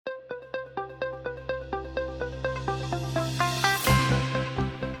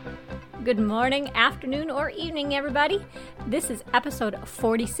Good morning, afternoon, or evening, everybody. This is episode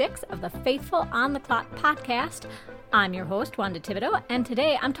 46 of the Faithful on the Clock podcast. I'm your host, Wanda Thibodeau, and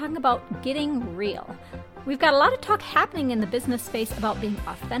today I'm talking about getting real. We've got a lot of talk happening in the business space about being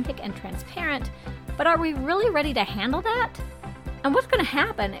authentic and transparent, but are we really ready to handle that? And what's going to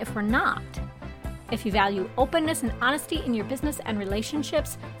happen if we're not? If you value openness and honesty in your business and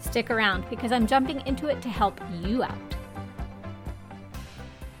relationships, stick around because I'm jumping into it to help you out.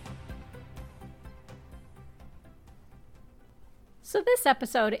 So this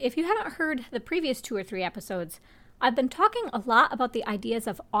episode, if you haven't heard the previous 2 or 3 episodes, I've been talking a lot about the ideas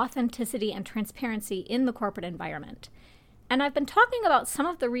of authenticity and transparency in the corporate environment. And I've been talking about some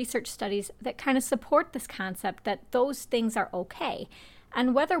of the research studies that kind of support this concept that those things are okay,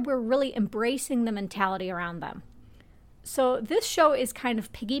 and whether we're really embracing the mentality around them. So this show is kind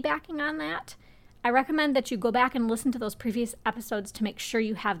of piggybacking on that. I recommend that you go back and listen to those previous episodes to make sure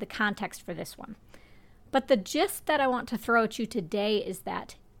you have the context for this one. But the gist that I want to throw at you today is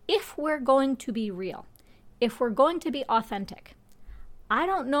that if we're going to be real, if we're going to be authentic, I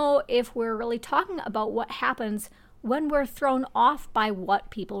don't know if we're really talking about what happens when we're thrown off by what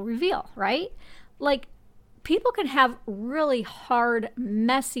people reveal, right? Like, people can have really hard,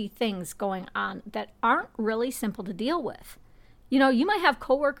 messy things going on that aren't really simple to deal with. You know, you might have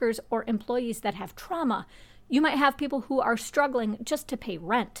coworkers or employees that have trauma. You might have people who are struggling just to pay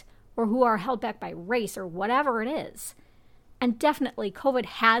rent, or who are held back by race or whatever it is. And definitely COVID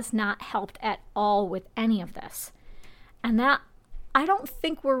has not helped at all with any of this. And that, I don't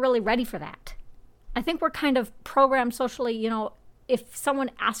think we're really ready for that. I think we're kind of programmed socially, you know, if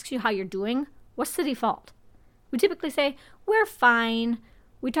someone asks you how you're doing, what's the default? We typically say, we're fine.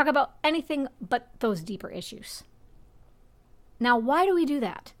 We talk about anything but those deeper issues. Now, why do we do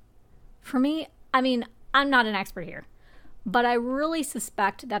that? For me, I'm not an expert here. But I really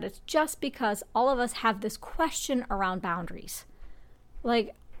suspect that it's just because all of us have this question around boundaries.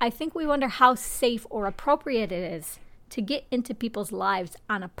 Like, I think we wonder how safe or appropriate it is to get into people's lives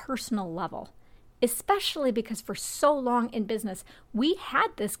on a personal level, especially because for so long in business, we had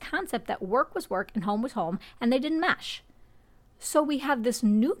this concept that work was work and home was home, and they didn't mesh. So we have this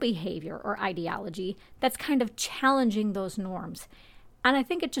new behavior or ideology that's kind of challenging those norms. And I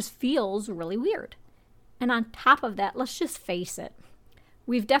think it just feels really weird. And on top of that, let's just face it.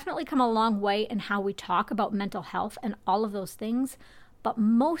 We've definitely come a long way in how we talk about mental health and all of those things. But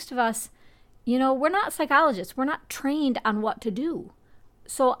most of us, you know, we're not psychologists. We're not trained on what to do.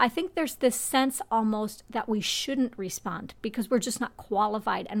 So I think there's this sense almost that we shouldn't respond because we're just not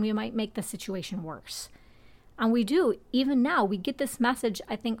qualified and we might make the situation worse. And we do. Even now, we get this message,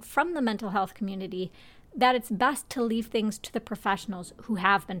 I think, from the mental health community that it's best to leave things to the professionals who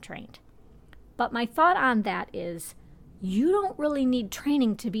have been trained. But my thought on that is, you don't really need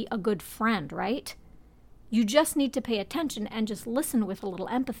training to be a good friend, right? You just need to pay attention and just listen with a little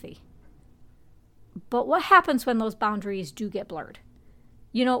empathy. But what happens when those boundaries do get blurred?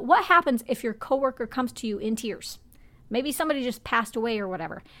 You know, what happens if your coworker comes to you in tears? Maybe somebody just passed away or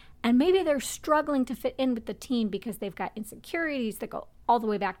whatever, and maybe they're struggling to fit in with the team because they've got insecurities that go all the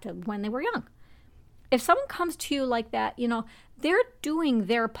way back to when they were young. If someone comes to you like that, you know, they're doing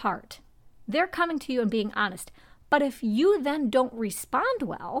their part. They're coming to you and being honest. But if you then don't respond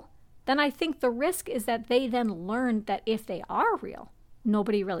well, then I think the risk is that they then learn that if they are real,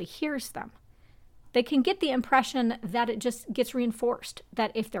 nobody really hears them. They can get the impression that it just gets reinforced,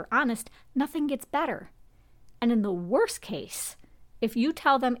 that if they're honest, nothing gets better. And in the worst case, if you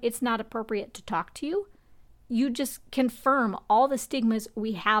tell them it's not appropriate to talk to you, you just confirm all the stigmas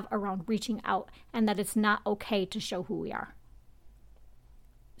we have around reaching out and that it's not okay to show who we are.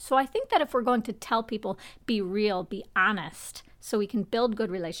 So I think that if we're going to tell people, be real, be honest, so we can build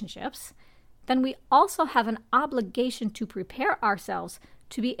good relationships, then we also have an obligation to prepare ourselves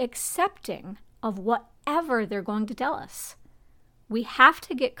to be accepting of whatever they're going to tell us. We have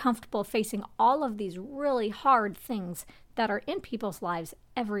to get comfortable facing all of these really hard things that are in people's lives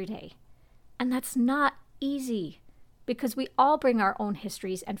every day. And that's not easy because we all bring our own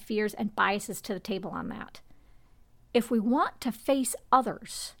histories and fears and biases to the table on that. If we want to face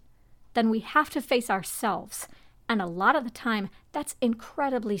others, then we have to face ourselves. And a lot of the time, that's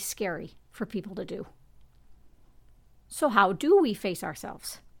incredibly scary for people to do. So how do we face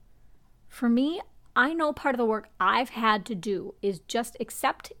ourselves? For me, I know part of the work I've had to do is just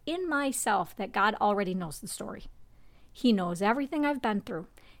accept in myself that God already knows the story. He knows everything I've been through.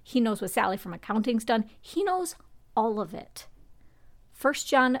 He knows what Sally from accounting's done. He knows all of it. 1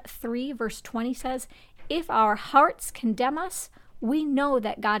 John 3 verse 20 says, if our hearts condemn us, we know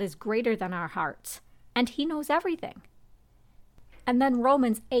that God is greater than our hearts, and He knows everything. And then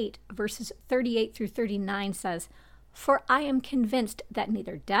Romans 8, verses 38 through 39 says, "For I am convinced that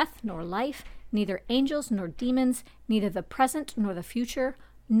neither death nor life, neither angels nor demons, neither the present nor the future,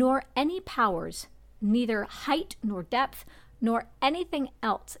 nor any powers, neither height nor depth, nor anything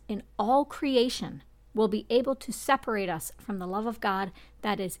else in all creation will be able to separate us from the love of God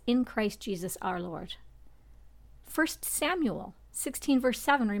that is in Christ Jesus our Lord." 1 Samuel 16 verse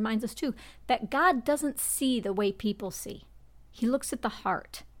 7 reminds us too that God doesn't see the way people see. He looks at the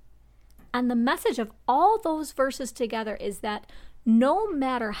heart. And the message of all those verses together is that no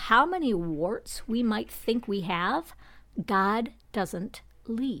matter how many warts we might think we have, God doesn't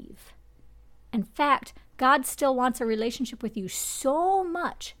leave. In fact, God still wants a relationship with you so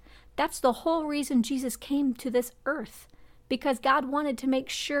much. That's the whole reason Jesus came to this earth, because God wanted to make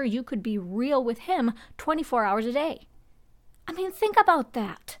sure you could be real with Him 24 hours a day. I mean, think about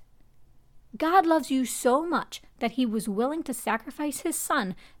that. God loves you so much that He was willing to sacrifice His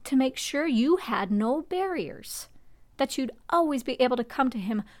Son to make sure you had no barriers, that you'd always be able to come to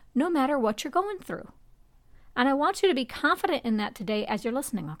Him no matter what you're going through. And I want you to be confident in that today as you're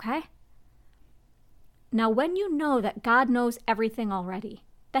listening, okay? Now, when you know that God knows everything already,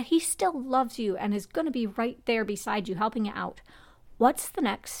 that He still loves you and is going to be right there beside you helping you out, what's the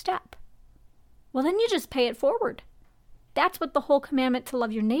next step? Well, then you just pay it forward. That's what the whole commandment to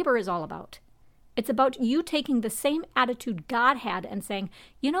love your neighbor is all about. It's about you taking the same attitude God had and saying,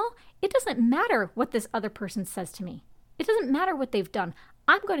 it doesn't matter what this other person says to me. It doesn't matter what they've done.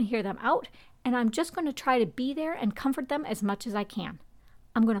 I'm going to hear them out, and I'm just going to try to be there and comfort them as much as I can.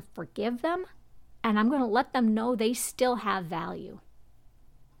 I'm going to forgive them, and I'm going to let them know they still have value.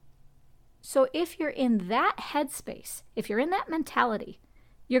 So if you're in that headspace, if you're in that mentality,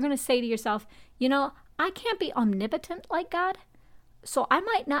 you're going to say to yourself, I can't be omnipotent like God, so I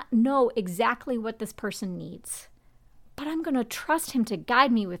might not know exactly what this person needs, but I'm going to trust Him to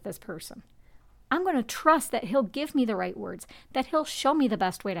guide me with this person. I'm going to trust that He'll give me the right words, that He'll show me the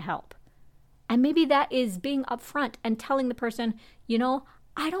best way to help. And maybe that is being upfront and telling the person,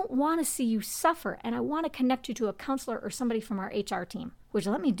 I don't want to see you suffer, and I want to connect you to a counselor or somebody from our HR team. Would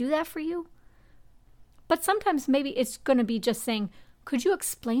you let me do that for you? But sometimes maybe it's going to be just saying, could you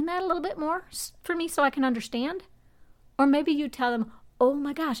explain that a little bit more for me so I can understand? Or maybe you tell them, oh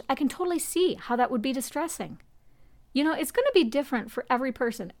my gosh, I can totally see how that would be distressing. It's going to be different for every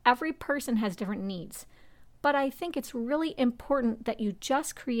person. Every person has different needs. But I think it's really important that you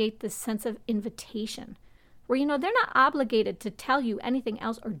just create this sense of invitation where, they're not obligated to tell you anything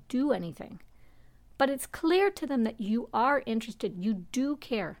else or do anything. But it's clear to them that you are interested, you do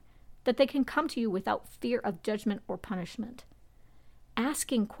care, that they can come to you without fear of judgment or punishment.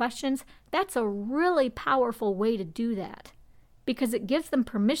 Asking questions, that's a really powerful way to do that because it gives them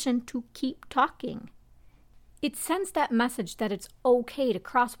permission to keep talking. It sends that message that it's okay to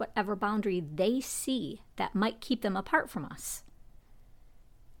cross whatever boundary they see that might keep them apart from us.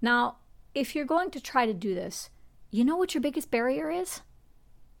 Now, if you're going to try to do this, you know what your biggest barrier is?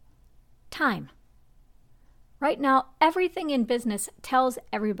 Time. Right now, everything in business tells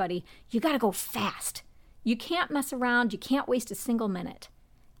everybody, you got to go fast. You can't mess around. You can't waste a single minute.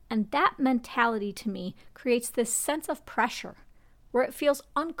 And that mentality to me creates this sense of pressure where it feels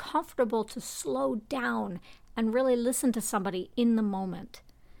uncomfortable to slow down and really listen to somebody in the moment.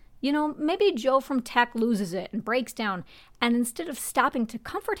 Maybe Joe from tech loses it and breaks down, and instead of stopping to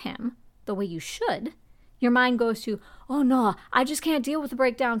comfort him the way you should, your mind goes to, oh no, I just can't deal with the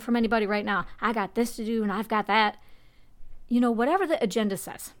breakdown from anybody right now. I got this to do and I've got that. Whatever the agenda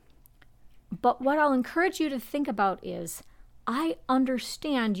says. But what I'll encourage you to think about is, I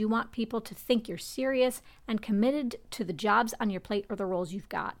understand you want people to think you're serious and committed to the jobs on your plate or the roles you've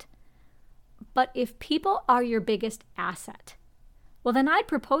got. But if people are your biggest asset, well, then I'd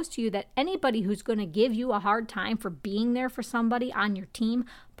propose to you that anybody who's going to give you a hard time for being there for somebody on your team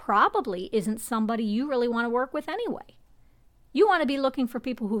probably isn't somebody you really want to work with anyway. You want to be looking for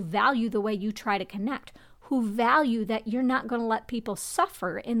people who value the way you try to connect, who value that you're not going to let people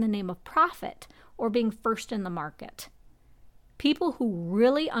suffer in the name of profit or being first in the market. People who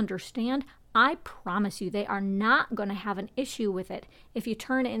really understand, I promise you, they are not going to have an issue with it if you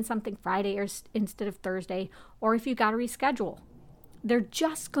turn in something Friday instead of Thursday, or if you got to reschedule. They're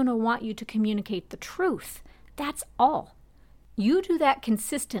just going to want you to communicate the truth. That's all. You do that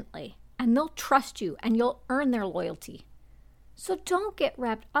consistently, and they'll trust you, and you'll earn their loyalty. So don't get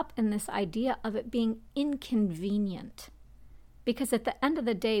wrapped up in this idea of it being inconvenient. Because at the end of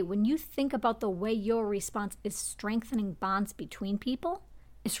the day, when you think about the way your response is strengthening bonds between people,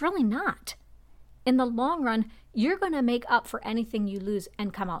 it's really not. In the long run, you're going to make up for anything you lose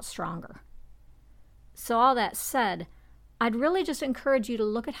and come out stronger. So all that said, I'd really just encourage you to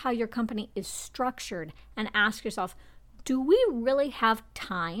look at how your company is structured and ask yourself, do we really have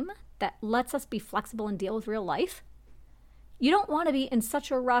time that lets us be flexible and deal with real life? You don't want to be in such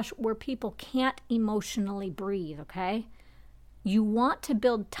a rush where people can't emotionally breathe, okay? You want to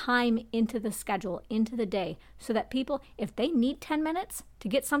build time into the schedule, into the day, so that people, if they need 10 minutes to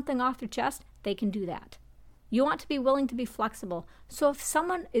get something off their chest, they can do that. You want to be willing to be flexible. So if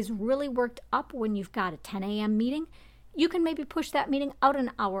someone is really worked up when you've got a 10 a.m. meeting, you can maybe push that meeting out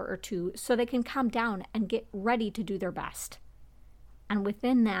an hour or two so they can calm down and get ready to do their best. And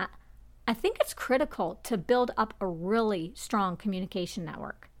within that, I think it's critical to build up a really strong communication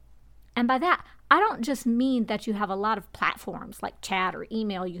network. And by that, I don't just mean that you have a lot of platforms like chat or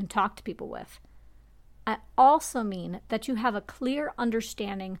email you can talk to people with. I also mean that you have a clear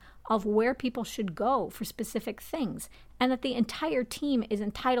understanding of where people should go for specific things and that the entire team is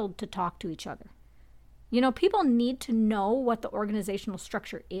entitled to talk to each other. You know, people need to know what the organizational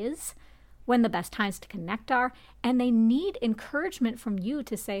structure is, when the best times to connect are, and they need encouragement from you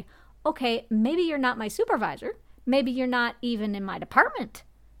to say, okay, maybe you're not my supervisor, maybe you're not even in my department,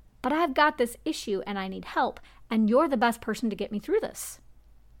 but I've got this issue and I need help, and you're the best person to get me through this.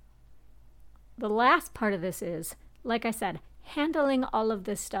 The last part of this is, like I said, handling all of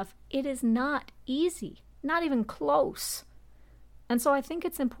this stuff, it is not easy, not even close. And so I think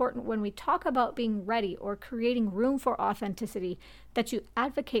it's important when we talk about being ready or creating room for authenticity that you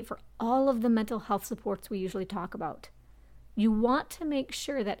advocate for all of the mental health supports we usually talk about. You want to make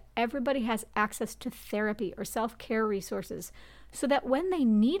sure that everybody has access to therapy or self-care resources so that when they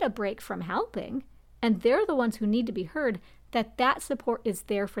need a break from helping, and they're the ones who need to be heard, that support is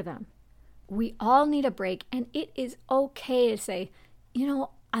there for them. We all need a break, and it is okay to say, you know,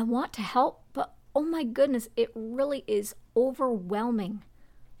 I want to help, but oh my goodness, it really is overwhelming.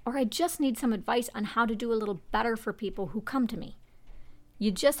 Or I just need some advice on how to do a little better for people who come to me.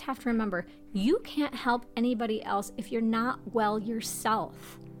 You just have to remember, you can't help anybody else if you're not well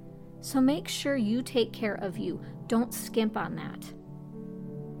yourself. So make sure you take care of you. Don't skimp on that.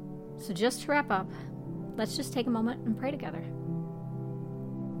 So just to wrap up, let's just take a moment and pray together.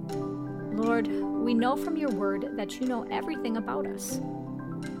 Lord, we know from your word that you know everything about us.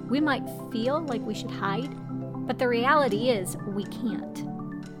 We might feel like we should hide, but the reality is we can't.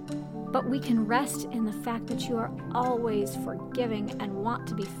 But we can rest in the fact that you are always forgiving and want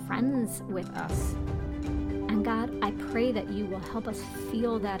to be friends with us. And God, I pray that you will help us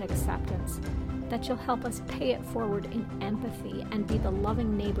feel that acceptance, that you'll help us pay it forward in empathy and be the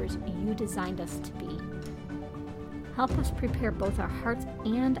loving neighbors you designed us to be. Help us prepare both our hearts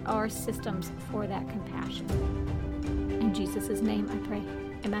and our systems for that compassion. In Jesus' name I pray.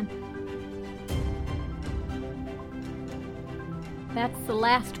 Amen. That's the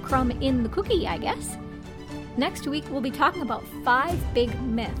last crumb in the cookie, I guess. Next week, we'll be talking about 5 big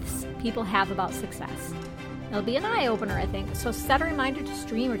myths people have about success. It'll be an eye-opener, I think, so set a reminder to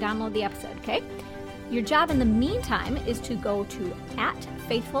stream or download the episode, okay? Your job in the meantime is to go to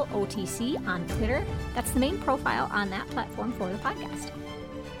 @FaithfulOTC on Twitter. That's the main profile on that platform for the podcast.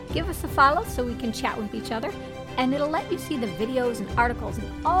 Give us a follow so we can chat with each other, and it'll let you see the videos and articles and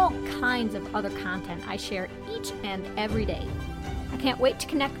all kinds of other content I share each and every day. I can't wait to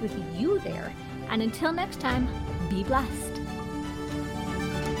connect with you there, and until next time, be blessed.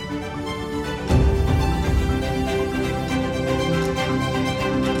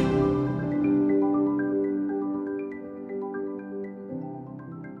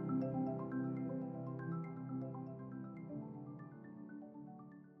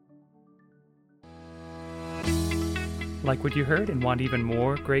 Like what you heard and want even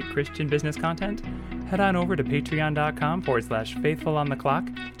more great Christian business content? Head on over to patreon.com/faithfulonthe-clock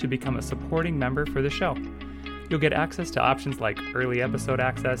to become a supporting member for the show. You'll get access to options like early episode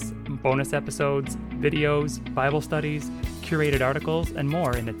access, bonus episodes, videos, Bible studies, curated articles, and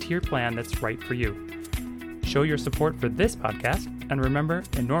more in a tier plan that's right for you. Show your support for this podcast, and remember,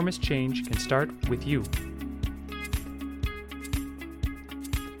 enormous change can start with you.